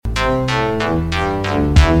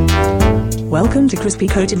Welcome to Crispy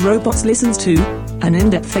Coated Robots Listens to, an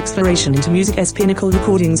in-depth exploration into music's pinnacle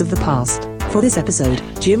recordings of the past. For this episode,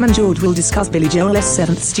 Jim and George will discuss Billy Joel's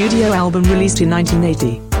seventh studio album released in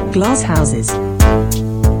 1980, Glass Houses.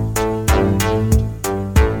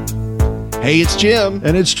 Hey, it's Jim.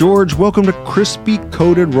 And it's George. Welcome to Crispy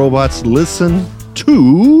Coated Robots Listen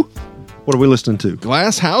to... What are we listening to?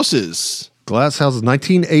 Glass Houses. Glass Houses,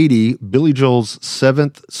 1980, Billy Joel's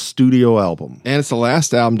seventh studio album. And it's the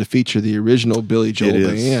last album to feature the original Billy Joel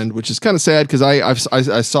band, which is kind of sad because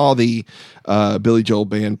I saw the Billy Joel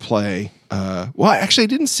band play. Actually, I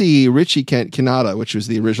didn't see Richie Cannata, which was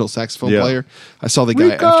the original saxophone player. I saw the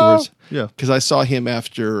guy afterwards. Yeah. Because I saw him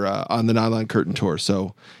after on the Nylon Curtain tour.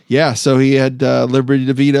 So he had Liberty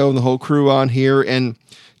DeVito and the whole crew on here. And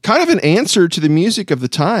kind of an answer to the music of the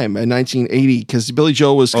time in 1980, because Billy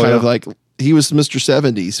Joel was kind of like... He was Mr.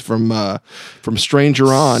 70s from Stranger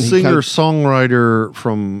On. Singer-songwriter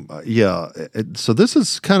from, So this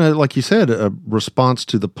is kind of, like you said, a response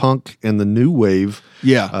to the punk and the new wave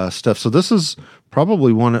stuff. So this is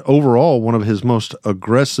probably one of his most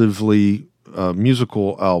aggressively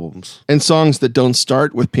musical albums. And songs that don't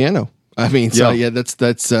start with piano. I mean,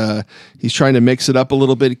 that's he's trying to mix it up a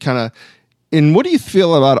little bit, kind of. And what do you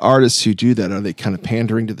feel about artists who do that? Are they kind of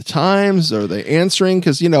pandering to the times? Are they answering?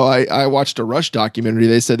 Because, I watched a Rush documentary.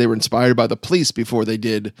 They said they were inspired by the Police before they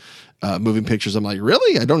did moving pictures. I'm like,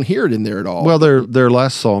 really? I don't hear it in there at all. Well, their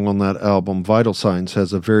last song on that album, Vital Signs,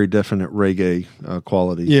 has a very definite reggae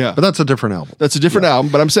quality. Yeah. But that's a different album. That's a different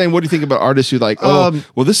album. But I'm saying, what do you think about artists who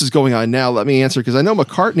this is going on now? Let me answer. Because I know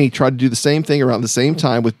McCartney tried to do the same thing around the same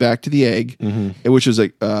time with Back to the Egg, which was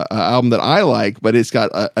an album that I like, but it's got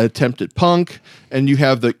an attempt at punk. And you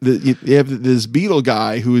have this Beatle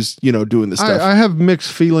guy who's, doing this stuff. I have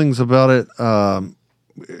mixed feelings about it. As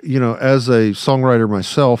a songwriter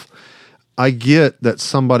myself, I get that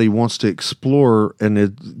somebody wants to explore and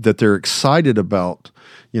that they're excited about,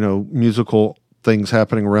 musical things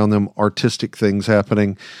happening around them, artistic things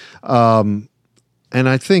happening. And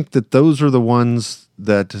I think that those are the ones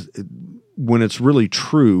that, when it's really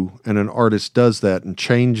true and an artist does that and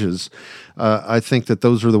changes, I think that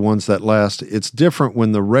those are the ones that last. It's different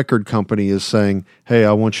when the record company is saying, hey,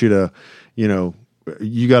 I want you to,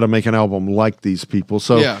 you got to make an album like these people.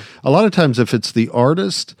 So a lot of times if it's the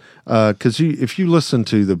artist, because if you listen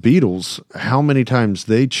to the Beatles, how many times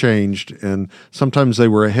they changed, and sometimes they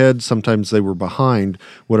were ahead, sometimes they were behind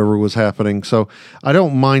whatever was happening. So I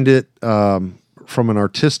don't mind it from an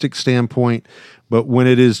artistic standpoint, but when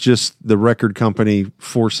it is just the record company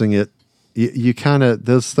forcing it, you kind of,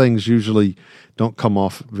 those things usually don't come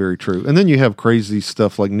off very true. And then you have crazy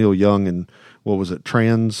stuff like Neil Young and what was it,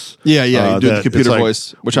 Trans? Yeah, you do the computer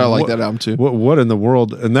voice, which I like that album too. What in the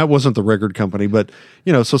world? And that wasn't the record company, but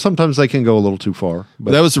so sometimes they can go a little too far.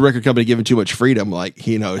 But that was the record company giving too much freedom. Like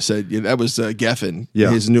he said that was Geffen.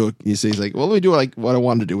 Yeah, his new. He's like, well, let me do what I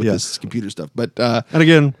wanted to do with this computer stuff. But and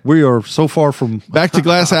again, we are so far from back to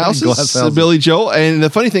Glass Houses, Billy Joel. And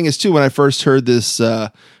the funny thing is too, when I first heard this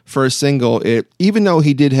first single, even though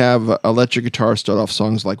he did have electric guitar start off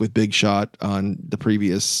songs like with Big Shot on the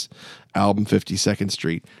previous album 52nd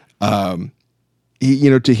Street,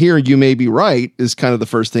 to hear You May Be Right is kind of the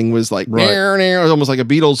first thing was like almost like a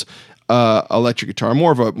Beatles electric guitar,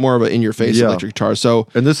 more of a in your face electric guitar. So,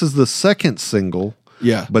 and this is the second single,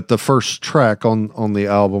 but the first track on the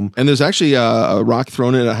album. And there's actually a rock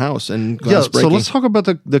thrown in a house and glass breaking. So let's talk about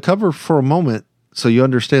the cover for a moment, so you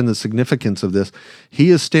understand the significance of this. He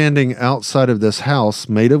is standing outside of this house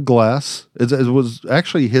made of glass. It was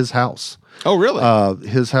actually his house. Oh, really?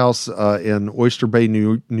 His house in Oyster Bay,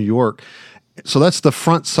 New York. So that's the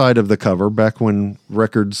front side of the cover, back when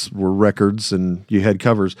records were records and you had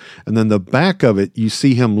covers. And then the back of it, you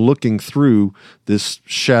see him looking through this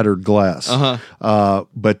shattered glass.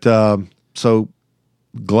 So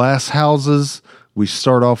Glass Houses, we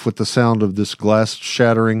start off with the sound of this glass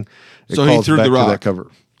shattering. So he threw the rock. To that cover.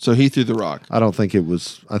 So he threw the rock. I think it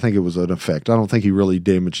was an effect. I don't think he really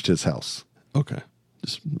damaged his house. Okay.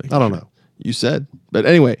 I don't know. You said. But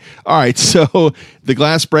anyway, all right, so the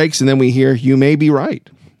glass breaks, and then we hear You May Be Right,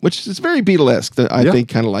 which is very Beatlesque. I think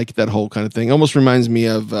kind of like that whole kind of thing. Almost reminds me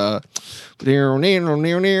of you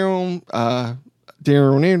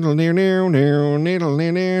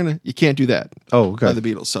Can't Do That. Oh, okay. By the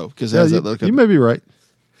Beatles. So, because you may be right.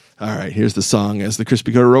 All right, here's the song as the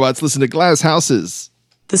Crispy Coated Robots listen to Glass Houses.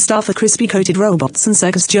 The staff of Crispy Coated Robots and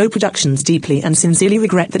Circus Joe Productions deeply and sincerely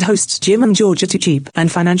regret that hosts Jim and George are too cheap and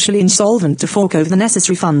financially insolvent to fork over the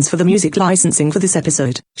necessary funds for the music licensing for this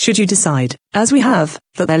episode. Should you decide, as we have,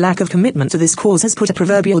 that their lack of commitment to this cause has put a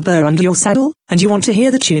proverbial burr under your saddle, and you want to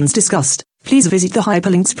hear the tunes discussed, Please visit the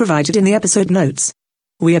hyperlinks provided in the episode notes.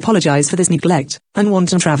 We apologize for this neglect and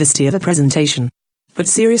wanton travesty of a presentation. But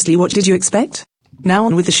seriously, what did you expect? Now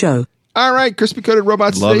on with the show. All right, Crispy Coated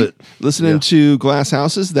Robots. Love today, it. Listening to Glass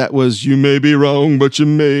Houses. That was You May Be Wrong, But You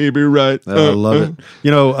May Be Right. I love it.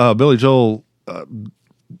 You know, Billy Joel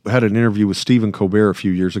had an interview with Stephen Colbert a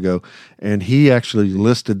few years ago, and he actually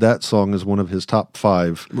listed that song as one of his top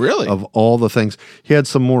 5. Really? Of all the things. He had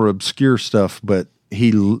some more obscure stuff, but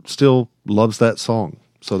he still loves that song.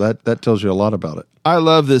 So that tells you a lot about it. I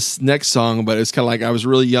love this next song, but it's kind of like I was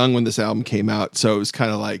really young when this album came out, so it was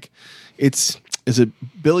kind of like is it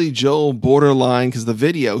Billy Joel borderline, because the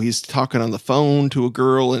video he's talking on the phone to a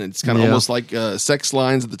girl and it's kind of almost like sex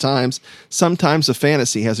lines at the times. Sometimes a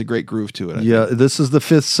Fantasy has a great groove to it. I think. This is the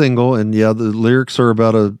 5th single, and the lyrics are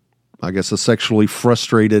about a sexually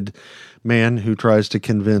frustrated man who tries to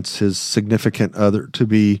convince his significant other to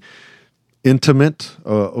be intimate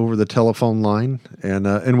over the telephone line,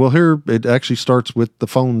 and we'll hear it actually starts with the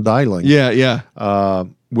phone dialing.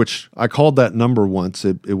 Which I called that number once.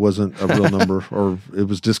 It wasn't a real number, or it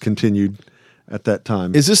was discontinued at that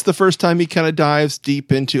time. Is this the first time he kind of dives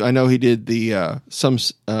deep into? I know he did the some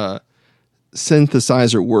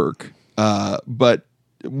synthesizer work, but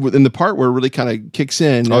in the part where it really kind of kicks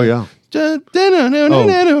in. Oh yeah. Oh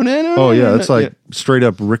yeah, it's like straight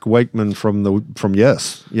up Rick Wakeman from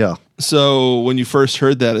Yes. Yeah. So when you first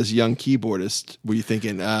heard that as a young keyboardist, were you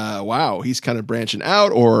thinking, wow, he's kind of branching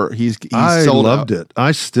out, or he's I sold loved out? it.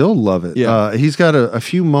 I still love it. Yeah. He's got a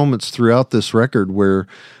few moments throughout this record where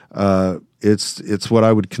it's what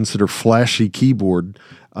I would consider flashy keyboard,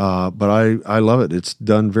 but I love it. It's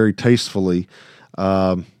done very tastefully.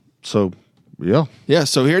 So yeah. Yeah,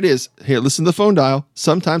 so here it is. Here, listen to the phone dial.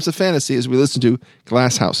 Sometimes a Fantasy as we listen to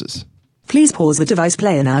Glass Houses. Please pause the device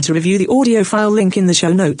player now to review the audio file link in the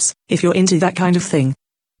show notes, if you're into that kind of thing.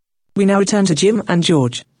 We now return to Jim and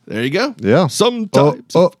George. There you go. Yeah. Sometimes.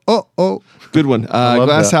 Oh. Good one.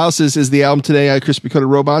 Glass Houses is the album today. Crispy Coated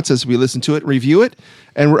Robots as we listen to it and review it.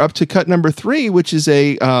 And we're up to cut number 3, which is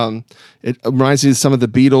it reminds me of some of the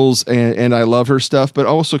Beatles and I Love Her stuff, but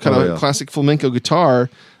also kind of classic flamenco guitar.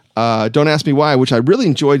 Don't Ask Me Why, which I really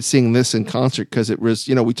enjoyed seeing this in concert because it was,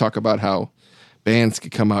 we talk about how bands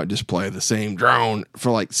could come out and just play the same drone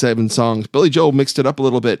for like 7 songs. Billy Joel mixed it up a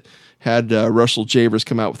little bit, had Russell Javers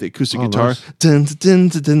come out with the acoustic guitar. Nice. Dun, dun,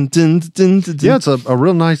 dun, dun, dun, dun, dun, Yeah, it's a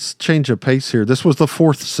real nice change of pace here. This was the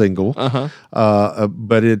 4th single,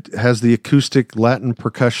 but it has the acoustic Latin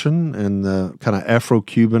percussion and the kind of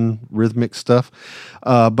Afro-Cuban rhythmic stuff.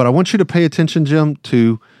 But I want you to pay attention, Jim,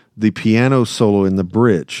 to the piano solo in the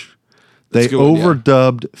bridge. They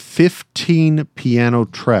overdubbed 15 piano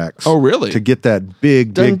tracks. Oh, really? To get that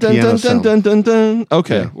big dun, dun, piano dun, sound. dun, dun, dun, dun.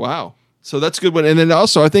 Okay, Yeah. wow. So that's a good one. And then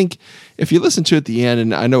also, I think if you listen to it at the end,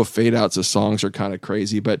 and I know fade outs of songs are kind of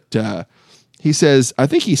crazy, but he says,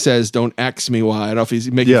 don't ask me why. I don't know if he's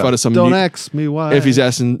making fun of some. Don't ask me why. If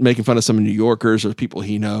he's making fun of some New Yorkers or people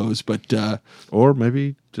he knows, but or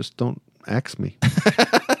maybe just don't ask me.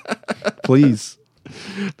 Please.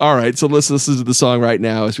 All right, so let's listen to the song right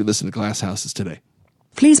now as we listen to Glass Houses today.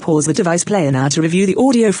 Please pause the device player now to review the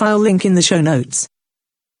audio file link in the show notes.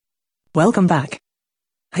 Welcome back.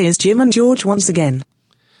 Here's Jim and George once again.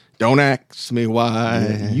 Don't ask me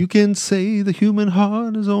why. You can say the human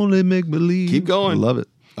heart is only make-believe. Keep going. I love it.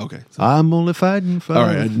 Okay. I'm only fighting. All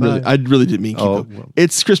right, I really didn't mean keep going. Well.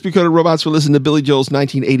 It's Crispy Coated Robots. We're listening to Billy Joel's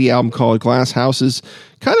 1980 album called Glass Houses.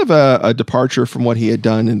 Kind of a departure from what he had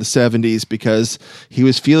done in the 70s because he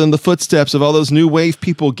was feeling the footsteps of all those new wave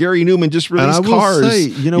people. Gary Newman just released and I will Cars. say,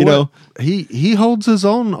 you know what? He holds his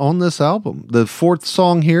own on this album. The 4th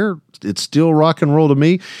song here, it's still rock and roll to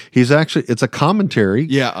me. It's a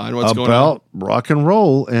commentary on what's going on. About rock and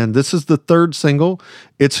roll, and this is the 3rd single.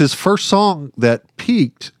 It's his first song that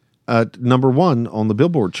peaked at number 1 on the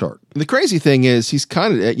Billboard chart. The crazy thing is he's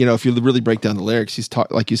kind of, if you really break down the lyrics,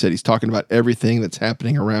 like you said, he's talking about everything that's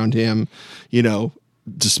happening around him,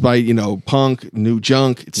 despite, punk, new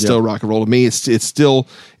junk, it's still rock and roll to me. It's still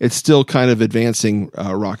kind of advancing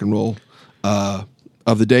rock and roll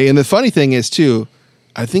of the day. And the funny thing is too,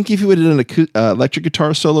 I think if he would have done an electric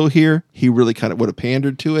guitar solo here, he really kind of would have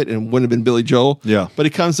pandered to it and wouldn't have been Billy Joel. Yeah. But he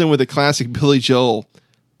comes in with a classic Billy Joel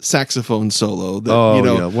saxophone solo.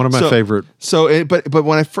 That, one of my favorite. So, but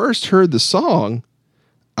when I first heard the song,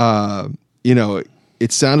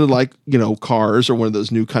 it sounded like Cars or one of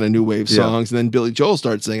those new wave songs, and then Billy Joel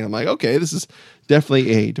started singing. I'm like, okay, this is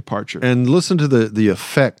definitely a departure. And listen to the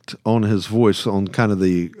effect on his voice on kind of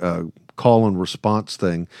the call and response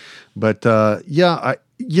thing. But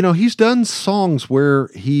he's done songs where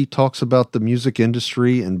he talks about the music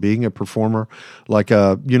industry and being a performer, like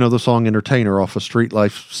the song "Entertainer" off of Street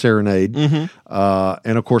Life Serenade, and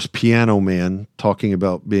of course Piano Man, talking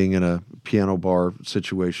about being in a piano bar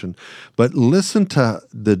situation. But listen to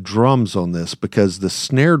the drums on this, because the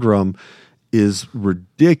snare drum is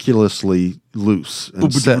ridiculously loose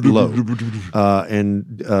and set low.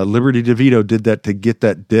 And Liberty DeVito did that to get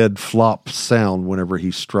that dead flop sound whenever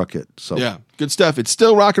he struck it. So yeah, good stuff. It's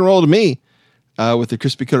still rock and roll to me, with the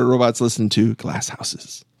Crispy Coated Robots listening to Glass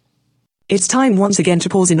Houses. It's time once again to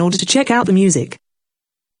pause in order to check out the music.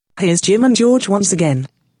 Here's Jim and George once again.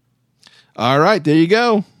 All right, there you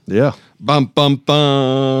go. Yeah. Bum, bum,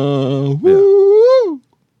 bum. Woo!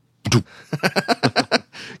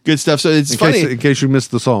 Good stuff. So it's funny. In case you missed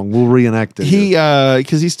the song, we'll reenact it.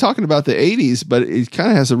 Because he's talking about the 80s, but it kind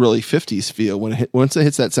of has a really 50s feel once it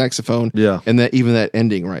hits that saxophone. Yeah. And even that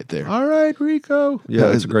ending right there. All right, Rico.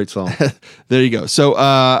 Yeah, it's a great song. There you go. So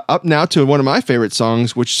up now to one of my favorite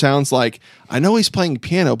songs, which sounds like, I know he's playing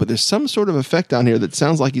piano, but there's some sort of effect on here that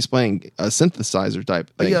sounds like he's playing a synthesizer type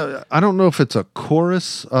thing. Yeah, I don't know if it's a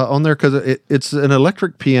chorus on there, because it's an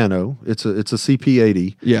electric piano. It's a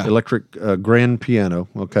CP80 electric grand piano.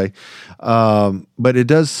 Okay. But it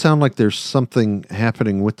does sound like there's something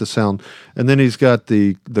happening with the sound. And then he's got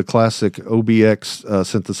the classic OBX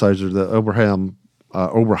synthesizer, the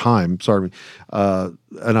Oberheim, sorry.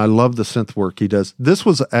 And I love the synth work he does. This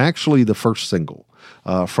was actually the first single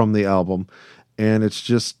from the album. And it's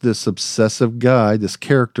just this obsessive guy, this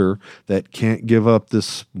character that can't give up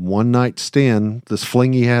this one night stand, this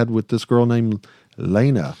fling he had with this girl named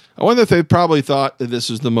Lena. I wonder if they probably thought that this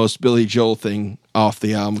was the most Billy Joel thing off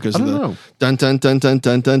the album, because of the dun dun dun dun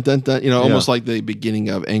dun dun dun dun. Almost like the beginning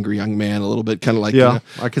of Angry Young Man, a little bit, kind of like I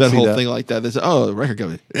could that see whole that thing like that. They said, the record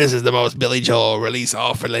company, this is the most Billy Joel release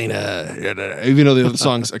off for Lena. Even though the other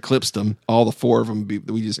songs eclipsed them, all the four of them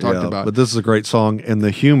we just talked about. But this is a great song, and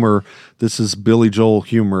the humor. This is Billy Joel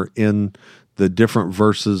humor in the different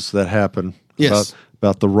verses that happen. Yes,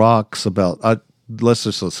 about the rocks. Let's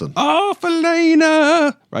just listen. Oh, for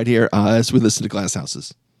Lena! Right here, as we listen to Glass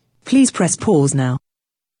Houses. Please press pause now.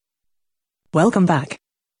 Welcome back.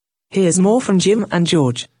 Here's more from Jim and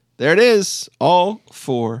George. There it is. All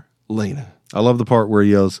for Lena. I love the part where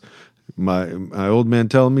he yells, my old man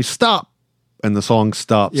telling me stop, and the song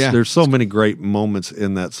stops. Yeah. There's so many great moments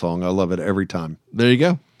in that song. I love it every time. There you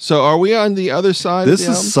go. So are we on the other side this of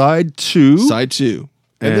the album? This is side 2. Side 2.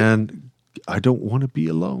 And I Don't Want to Be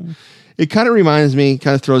Alone. It kind of reminds me,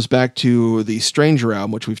 kind of throws back to the Stranger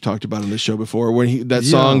album, which we've talked about on this show before, when that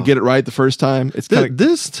song, Get It Right the first time. It's kind of,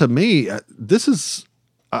 this, to me,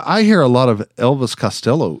 I hear a lot of Elvis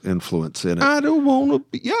Costello influence in it. I don't want to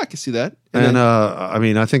be, I can see that. And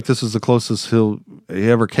I think this is the closest he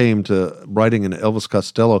ever came to writing an Elvis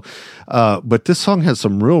Costello. But this song has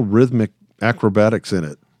some real rhythmic acrobatics in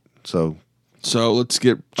it. So let's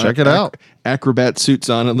check it out. Acrobat suits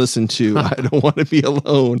on and listen to I Don't Want to Be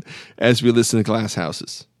Alone as we listen to Glass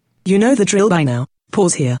Houses. You know the drill by now.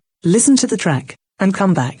 Pause here, listen to the track, and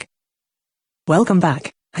come back. Welcome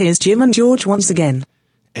back. Here's Jim and George once again.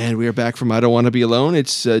 And we are back from I Don't Want to Be Alone.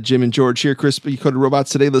 It's Jim and George here, Crispy Coated Robots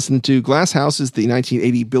today, listening to Glass Houses, the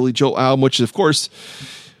 1980 Billy Joel album, which is, of course,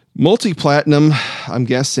 multi-platinum. I'm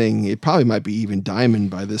guessing it probably might be even diamond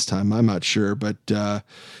by this time. I'm not sure, but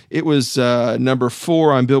it was number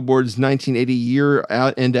 4 on Billboard's 1980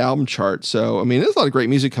 year-end album chart. So, I mean, there's a lot of great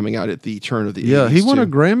music coming out at the turn of the 80s. Yeah, he won a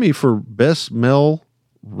Grammy for Best Male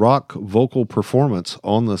Rock Vocal Performance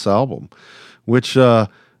on this album, which,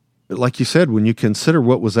 like you said, when you consider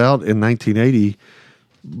what was out in 1980,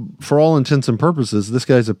 for all intents and purposes, this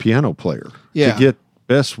guy's a piano player. Yeah. To get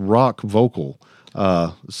Best Rock Vocal,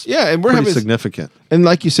 and we're having significant. And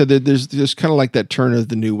like you said, there's kind of like that turn of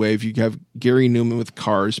the new wave. You have Gary Newman with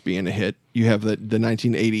Cars being a hit. You have the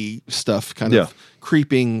 1980 stuff kind of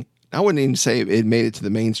creeping. I wouldn't even say it made it to the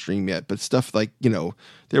mainstream yet, but stuff like,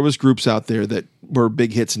 there was groups out there that were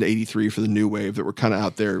big hits in '83 for the new wave that were kind of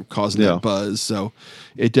out there causing that buzz. So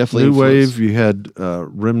it definitely new wave. You had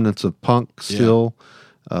remnants of punk still.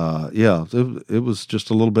 It was just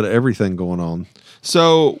a little bit of everything going on.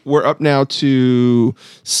 So we're up now to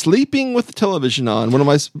Sleeping with the Television On.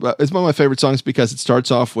 It's one of my favorite songs because it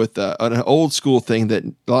starts off with an old school thing that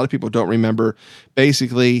a lot of people don't remember.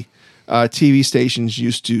 Basically, TV stations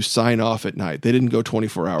used to sign off at night. They didn't go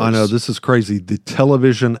 24 hours. I know, this is crazy. The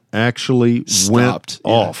television actually went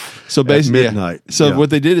off so basically, at midnight. So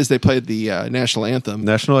what they did is they played the national anthem.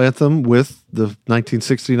 National anthem with the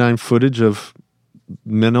 1969 footage of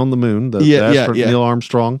Men on the Moon, the astronaut Neil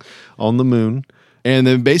Armstrong on the moon. And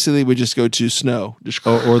then basically we just go to snow.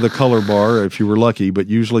 Or the color bar if you were lucky, but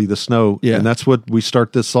usually the snow. Yeah. And that's what we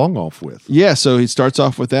start this song off with. Yeah, so he starts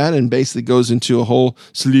off with that and basically goes into a whole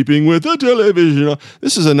sleeping with the television.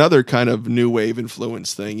 This is another kind of new wave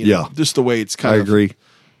influence thing. Yeah. Just the way it's kind of agree.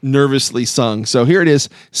 nervously sung. So here it is,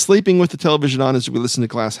 sleeping with the television on as we listen to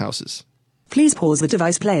Glass Houses. Please pause the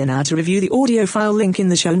device player now to review the audio file link in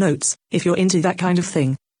the show notes, if you're into that kind of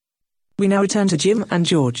thing. We now return to Jim and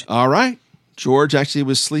George. All right. George actually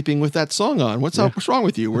was sleeping with that song on. What's wrong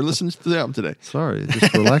with you? We're listening to the album today. Sorry, it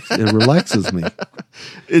just relaxes me.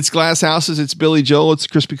 It's Glass Houses. It's Billy Joel. It's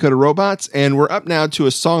Crispy Coated Robots. And we're up now to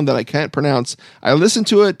a song that I can't pronounce. I listened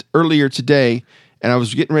to it earlier today, and I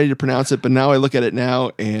was getting ready to pronounce it, but now I look at it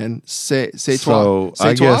now and say toi. So say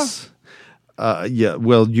I toi? guess, yeah.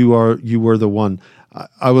 Well, you were the one.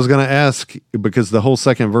 I was going to ask because the whole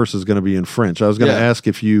second verse is going to be in French. I was going to ask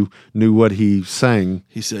if you knew what he sang.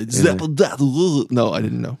 He said, no, I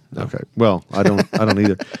didn't know. No. Okay. Well, I don't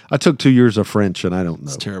either. I took 2 years of French and I don't know.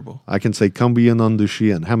 It's terrible. I can say combien en de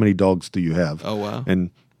chien. How many dogs do you have? Oh, wow. And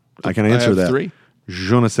I can answer that. 3.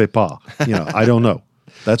 Je ne sais pas. I don't know.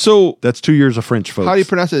 That's 2 years of French, folks. How do you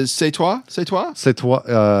pronounce it? C'est toi? C'est toi? C'est toi.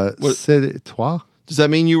 C'est toi? Does that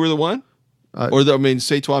mean you were the one?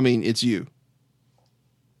 C'est toi mean it's you?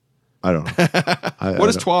 I don't know. What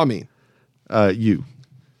does toi mean? You.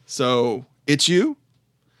 So it's you?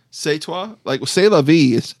 C'est toi? Like, c'est la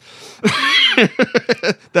vie is.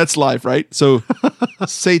 That's life, right? So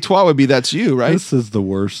c'est toi would be that's you, right? This is the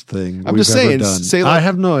worst thing I'm we've just saying. ever done. I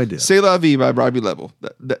have no idea. C'est la vie by Robbie Neville.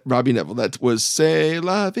 Robbie Neville. That was c'est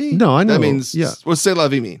la vie. No, I know. That means, what's c'est la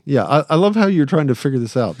vie mean? Yeah, I love how you're trying to figure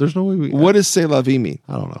this out. There's no way what does c'est la vie mean?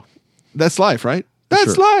 I don't know. That's life, right?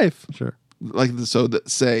 That's Sure. life. Sure. Like so that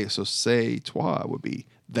c'est toi would be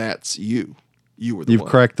that's you. You were the You've one.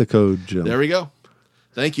 cracked the code, Jim. There we go.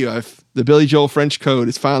 Thank you. The Billy Joel French code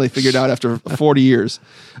is finally figured out after 40 years.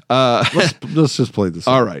 Let's just play this.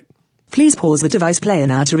 All right. Please pause the device player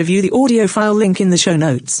now to review the audio file link in the show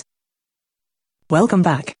notes. Welcome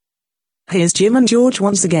back. Here's Jim and George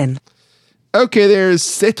once again. Okay, there's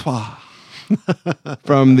C'est Toi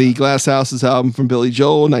from the Glass Houses album from Billy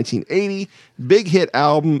Joel, 1980. Big hit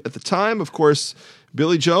album at the time. Of course,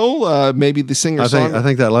 Billy Joel, maybe the singer-songwriter. I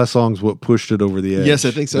think that last song's what pushed it over the edge. Yes,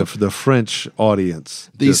 I think so. The French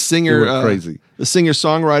audience. The went crazy. The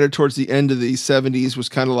singer-songwriter towards the end of the 70s was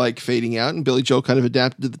kind of like fading out, and Billy Joel kind of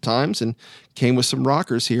adapted to the times and came with some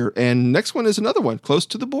rockers here. And next one is another one, Close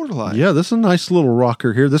to the Borderline. Yeah, this is a nice little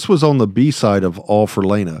rocker here. This was on the B side of All for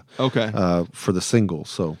Lena. Okay. For the single.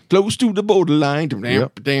 So Close to the Borderline.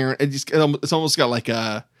 Yep. It's almost got like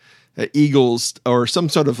a Eagles or some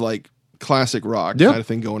sort of like classic rock kind of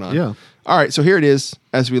thing going on. Yeah. All right, so here it is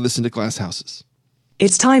as we listen to Glass Houses.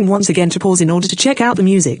 It's time once again to pause in order to check out the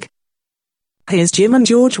music. Here's Jim and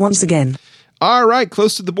George once again. All right,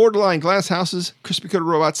 Close to the Borderline, Glass Houses, Crispy Coated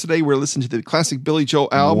Robots. Today we're listening to the classic Billy Joel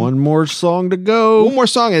album. One more song to go. One more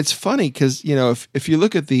song. And it's funny because, if you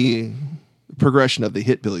look at the progression of the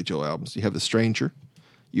hit Billy Joel albums, you have The Stranger,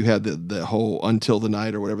 you have the whole Until the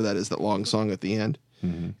Night or whatever that is, that long song at the end.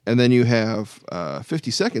 Mm-hmm. And then you have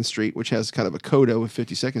 52nd Street, which has kind of a coda with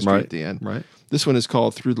 52nd Street at the end. Right. This one is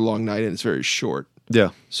called Through the Long Night, and it's very short. Yeah.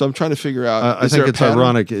 So I'm trying to figure out. I think it's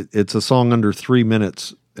ironic. It's a song under 3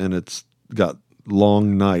 minutes, and it's got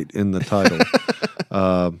Long Night in the title.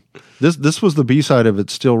 This was the B-side of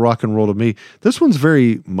It's Still Rock and Roll to Me. This one's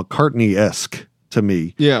very McCartney-esque to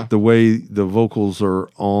me. Yeah. The way the vocals are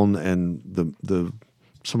on and the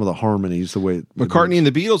some of the harmonies, the way McCartney and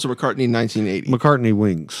the Beatles or McCartney in 1980? McCartney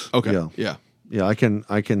Wings. Okay. Yeah. Yeah, I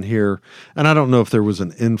can hear, and I don't know if there was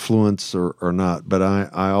an influence or not, but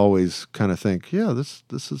I always kind of think, this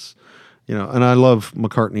is, and I love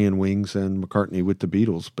McCartney and Wings and McCartney with the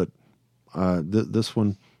Beatles, but this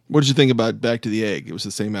one. What did you think about Back to the Egg? It was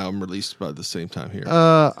the same album released about the same time here.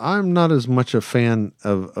 I'm not as much a fan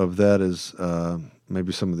of that as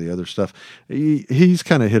maybe some of the other stuff. He's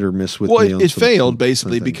kind of hit or miss with me. Well, it failed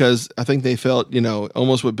basically because I think they felt,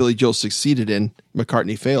 almost what Billy Joel succeeded in,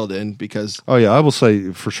 McCartney failed in because. Oh yeah, I will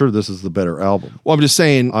say for sure this is the better album. Well, I'm just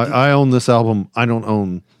saying. I own this album. I don't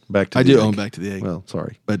own Back to the Egg. I do own Back to the Egg. Well,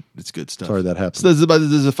 sorry. But it's good stuff. Sorry that happened. So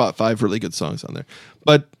there's 5 really good songs on there.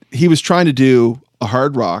 But he was trying to do a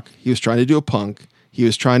hard rock. He was trying to do a punk. He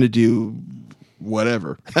was trying to do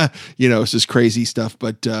whatever. It's just crazy stuff.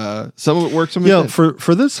 But some of it worked. Some of it didn't.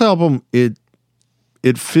 For this album,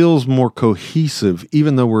 it feels more cohesive,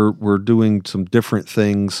 even though we're doing some different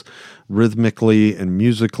things rhythmically and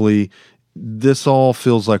musically. This all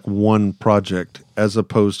feels like one project, as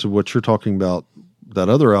opposed to what you're talking about, that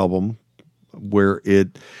other album, where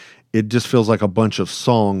it it just feels like a bunch of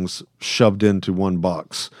songs shoved into one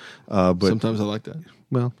box. But sometimes I like that.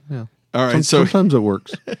 Well, yeah. All right, sometimes it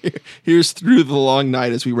works. Here's Through the Long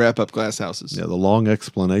Night as we wrap up Glass Houses. Yeah, the long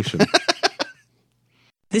explanation.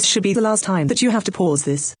 This should be the last time that you have to pause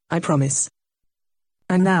this, I promise.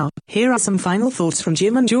 And now, here are some final thoughts from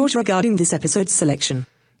Jim and George regarding this episode's selection.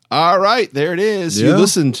 All right, there it is. Yeah.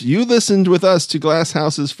 You listened with us to Glass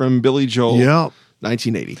Houses from Billy Joel, Yeah.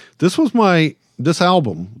 1980. This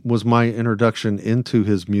album was my introduction into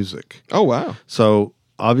his music. Oh, wow. So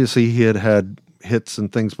obviously he had hits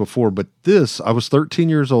and things before, but I was 13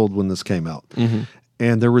 years old when this came out. Mm-hmm.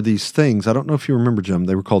 And there were these things, I don't know if you remember, Jim,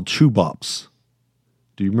 they were called chew bops.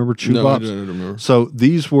 Do you remember chew No, bops? I don't remember. So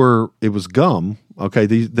it was gum. Okay.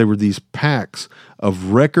 They were these packs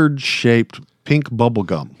of record-shaped pink bubble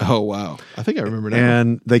gum. Oh, wow. I think I remember that.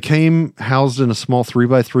 And they came housed in a small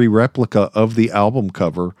 3x3 replica of the album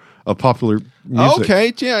cover of popular music.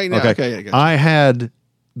 Okay. Yeah. Okay. I got you. I had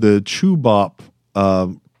the chew bop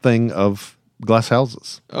thing of Glass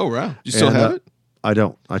Houses. Oh, wow. Do you still have it? I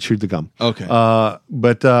don't. I chewed the gum. Okay.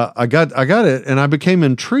 But I got it, and I became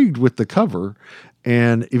intrigued with the cover,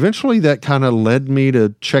 and eventually that kind of led me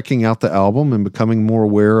to checking out the album and becoming more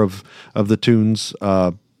aware of the tunes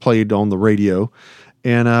played on the radio.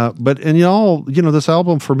 And this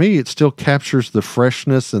album for me, it still captures the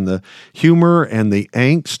freshness and the humor and the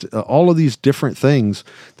angst, all of these different things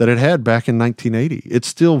that it had back in 1980. It's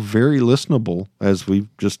still very listenable, as we've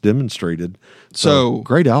just demonstrated. So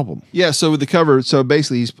great album. Yeah. So with the cover, so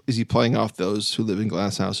basically, is he playing off those who live in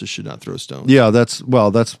glass houses should not throw stones? Yeah, that's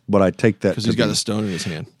what I take that because he's got a stone in his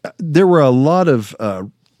hand. There were a lot of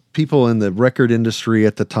people in the record industry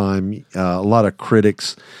at the time, a lot of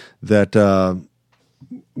critics that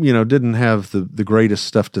didn't have the greatest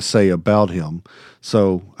stuff to say about him.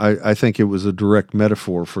 So I think it was a direct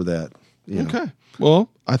metaphor for that. Okay. Well,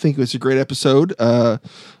 I think it was a great episode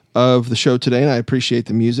of the show today, and I appreciate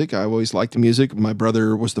the music. I always liked the music. My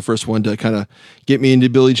brother was the first one to kind of get me into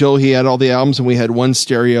Billy Joel. He had all the albums, and we had one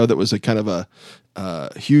stereo that was a kind of a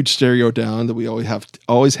huge stereo down that we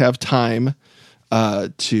always have time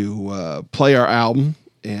to play our album.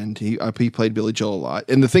 And he played Billy Joel a lot.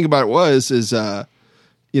 And the thing about it is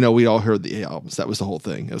we all heard the albums. That was the whole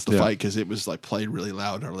thing. That was the fight because it was like played really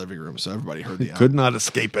loud in our living room. So everybody heard the album. Could not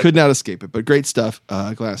escape it. But great stuff,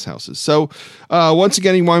 Glass Houses. So once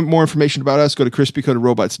again, you want more information about us, go to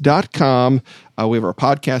crispycoatedrobots.com. We have our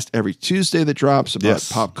podcast every Tuesday that drops about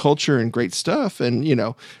pop culture and great stuff. And,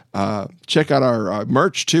 check out our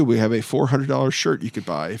merch too. We have a $400 shirt you could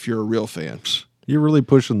buy if you're a real fan. You're really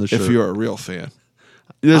pushing the shirt. If you're a real fan.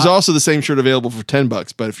 There's also the same shirt available for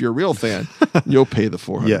 $10, but if you're a real fan, you'll pay the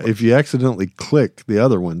 $400. Yeah, if you accidentally click the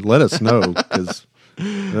other one, let us know.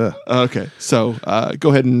 Okay, so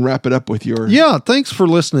go ahead and wrap it up with your... Yeah, thanks for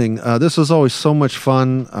listening. This is always so much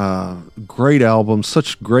fun. Great album,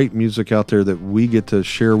 such great music out there that we get to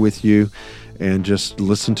share with you and just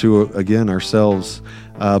listen to again ourselves.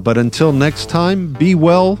 But until next time, be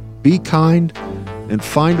well, be kind, and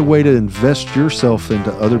find a way to invest yourself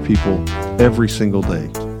into other people every single day.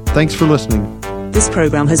 Thanks for listening. This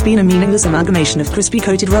program has been a meaningless amalgamation of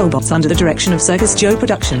crispy-coated robots under the direction of Circus Joe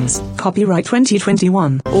Productions. Copyright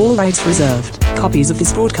 2021. All rights reserved. Copies of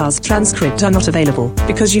this broadcast transcript are not available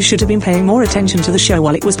because you should have been paying more attention to the show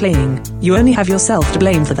while it was playing. You only have yourself to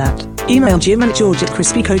blame for that. Email Jim and George at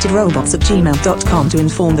crispycoatedrobots@gmail.com to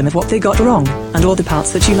inform them of what they got wrong and all the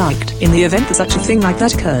parts that you liked in the event that such a thing like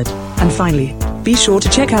that occurred. And finally, be sure to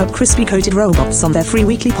check out Crispy Coated Robots on their free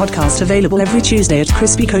weekly podcast available every Tuesday at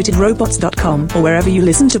crispycoatedrobots.com or wherever you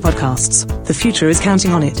listen to podcasts. The future is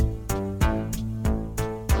counting on it.